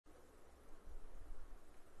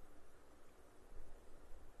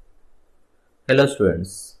Hello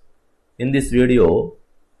students, in this video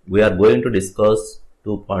we are going to discuss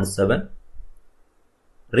 2.7.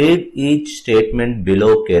 Read each statement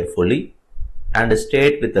below carefully and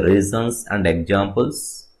state with reasons and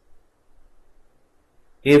examples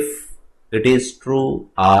if it is true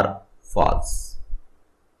or false.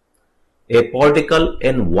 A particle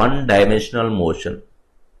in one-dimensional motion.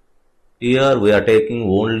 Here we are taking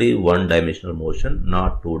only one-dimensional motion,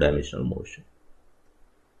 not two-dimensional motion.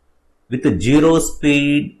 With zero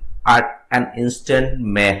speed at an instant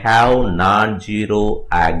may have non-zero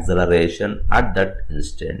acceleration at that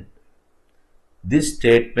instant. This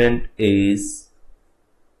statement is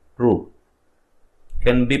true,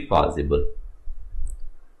 can be possible.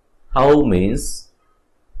 How means,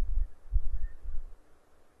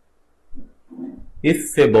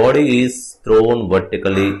 if a body is thrown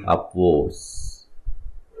vertically upwards,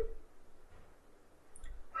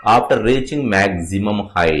 after reaching maximum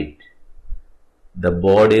height, the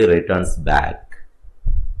body returns back.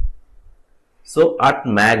 So at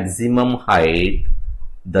maximum height,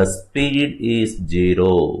 the speed is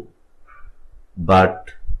 0,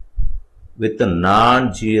 but with a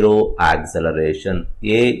non-zero acceleration,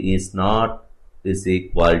 A is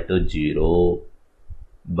equal to 0,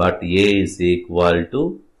 but A is equal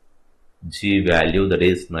to G value, that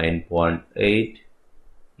is 9.8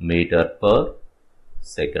 meter per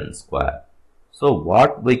second square. So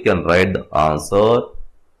what we can write the answer?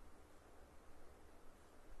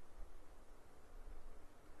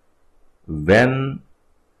 When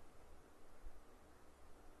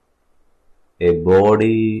a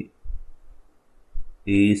body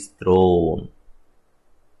is thrown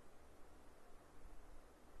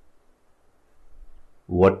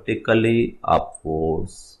vertically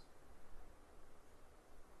upwards,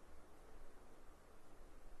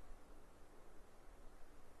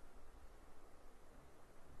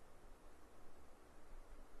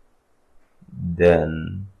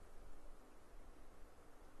 then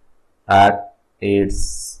at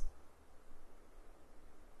its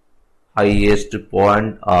highest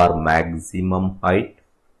point or maximum height,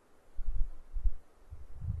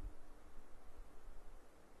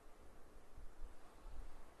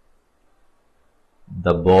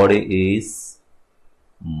 the body is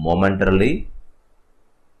momentarily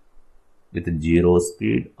with zero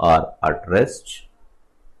speed or at rest,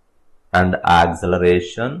 and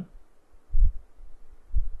acceleration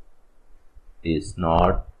is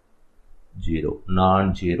not zero,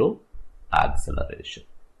 non-zero acceleration.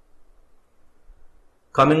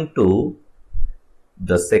 Coming to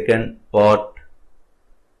the second part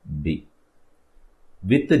B.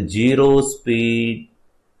 With zero speed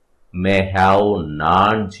may have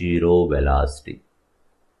non-zero velocity.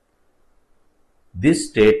 This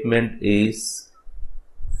statement is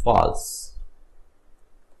false.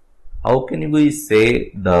 How can we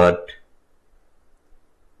say that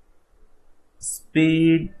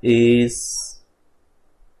speed is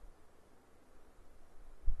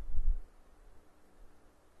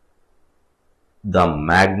the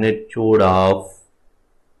magnitude of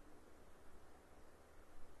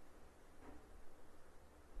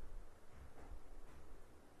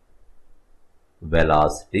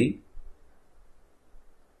velocity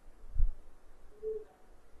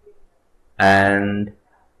and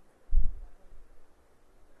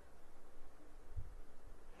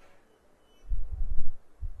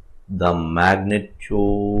the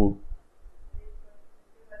magnitude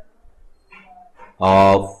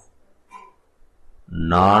of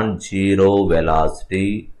non-zero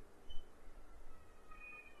velocity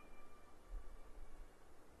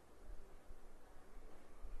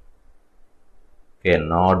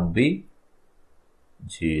cannot be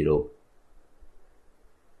zero.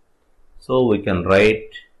 So we can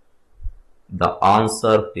write the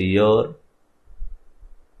answer here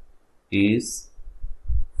is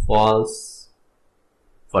false.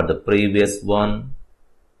 For the previous one,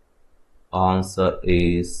 answer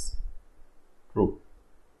is true.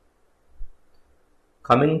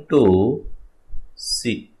 Coming to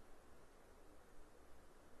C.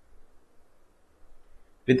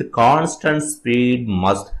 With constant speed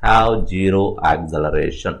must have zero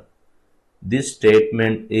acceleration. This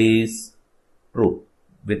statement is true.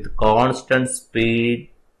 With constant speed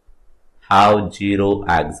have zero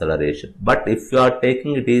acceleration. But if you are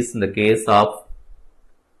taking it is in the case of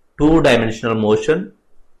two-dimensional motion,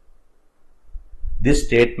 this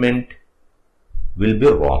statement will be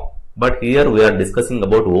wrong. But here we are discussing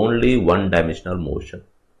about only one-dimensional motion.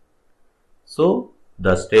 So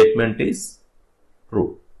the statement is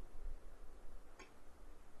true.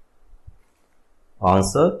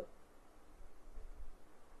 Answer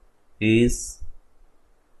is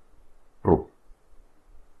true.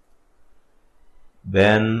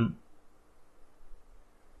 when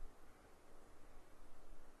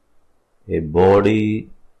a body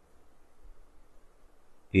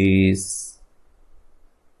is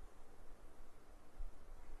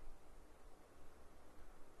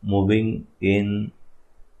moving in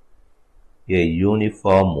a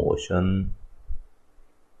uniform motion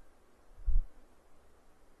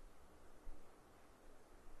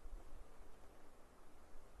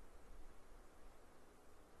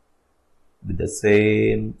with the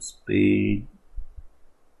same speed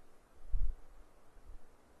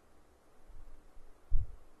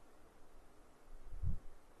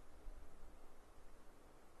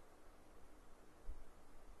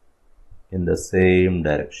in the same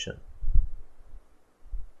direction.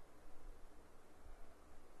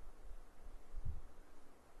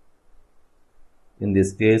 In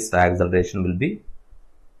this case, acceleration will be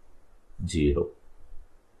 0.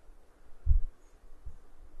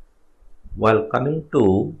 While coming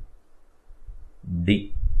to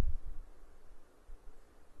D,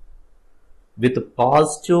 with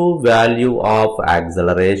positive value of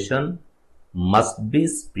acceleration must be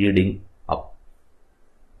speeding up.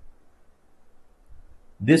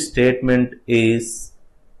 This statement is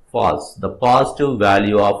false. The positive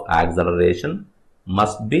value of acceleration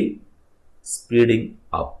must be speeding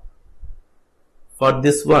up. For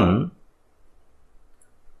this one,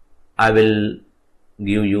 I will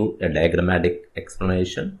give you a diagrammatic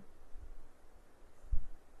explanation.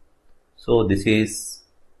 So this is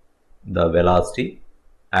the velocity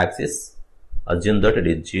axis. Assume that it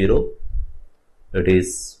is 0. It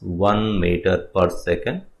is 1 meter per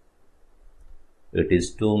second. It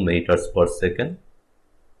is 2 meters per second,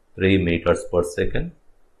 3 meters per second,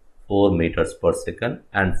 4 meters per second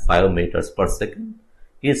and 5 meters per second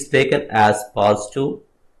is taken as positive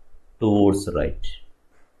towards right.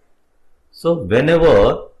 So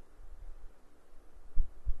whenever,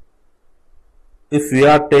 if we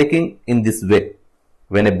are taking in this way,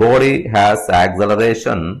 when a body has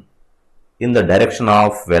acceleration in the direction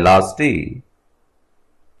of velocity,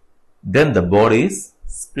 then the body is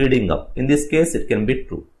speeding up. In this case, it can be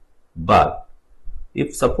true. But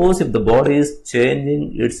if the body is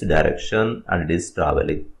changing its direction and it is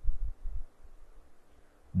traveling,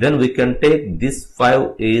 then we can take this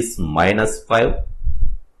 5 is minus 5,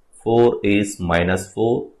 4 is minus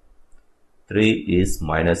 4, 3 is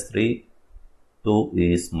minus 3, 2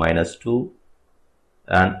 is minus 2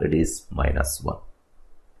 and it is minus 1.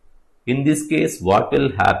 In this case, what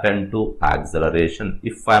will happen to acceleration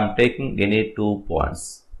if I am taking any 2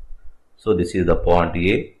 points? So this is the point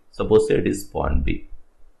A, suppose it is point B.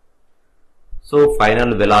 So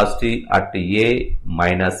final velocity at A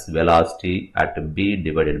minus velocity at B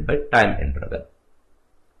divided by time interval.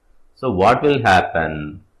 So what will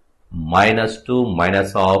happen? Minus 2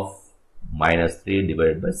 minus of minus 3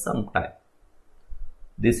 divided by some time.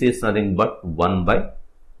 This is nothing but 1 by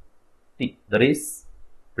t, that is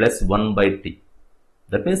plus 1 by t.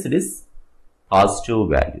 That means it is positive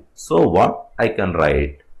value. So what I can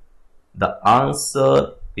write? The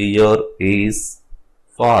answer here is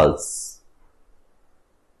false.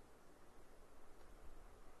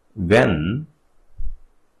 When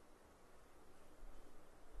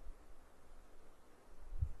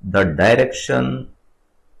the direction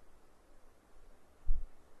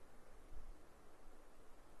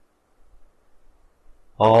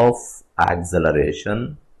of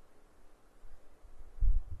acceleration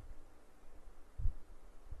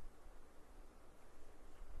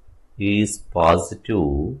is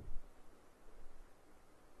positive,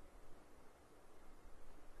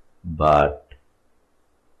 but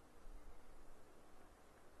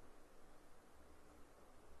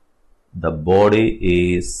the body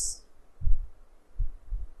is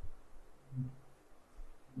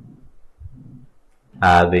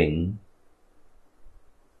having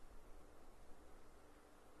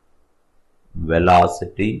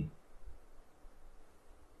velocity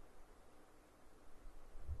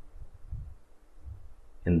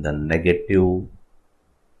in the negative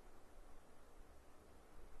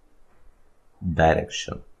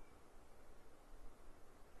direction.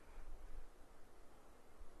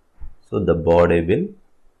 So the body will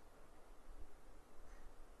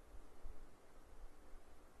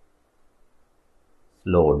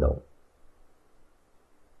slow down.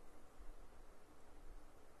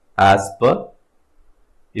 As per,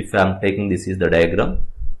 if I am taking, this is the diagram,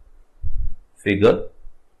 figure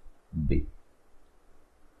B.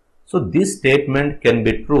 So this statement can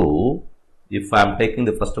be true if I am taking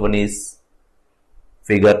the first one is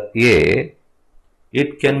figure A.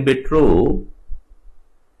 It can be true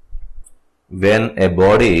when a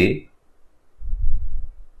body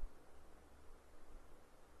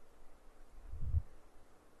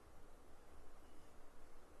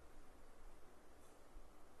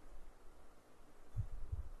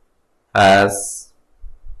has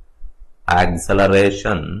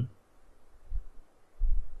acceleration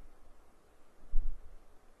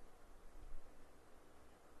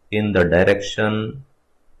in the direction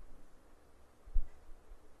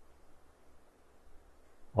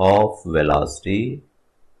of velocity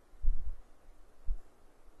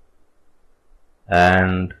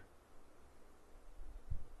and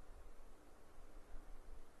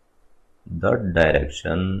the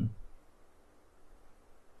direction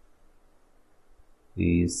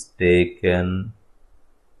is taken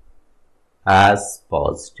as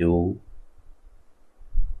positive,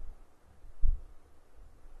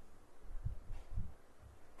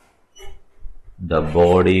 the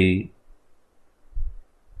body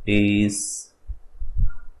is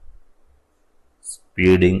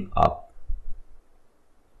speeding up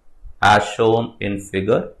as shown in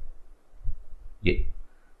figure A.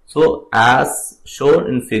 So as shown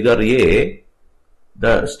in figure A,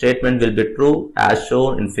 the statement will be true. As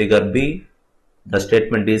shown in figure B, the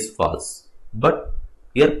statement is false. But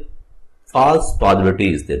here false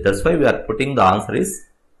possibility is there. That's why we are putting the answer is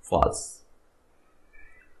false.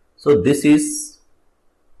 So this is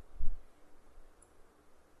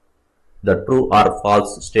the true or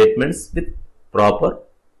false statements with proper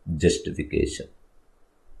justification.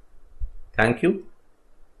 Thank you.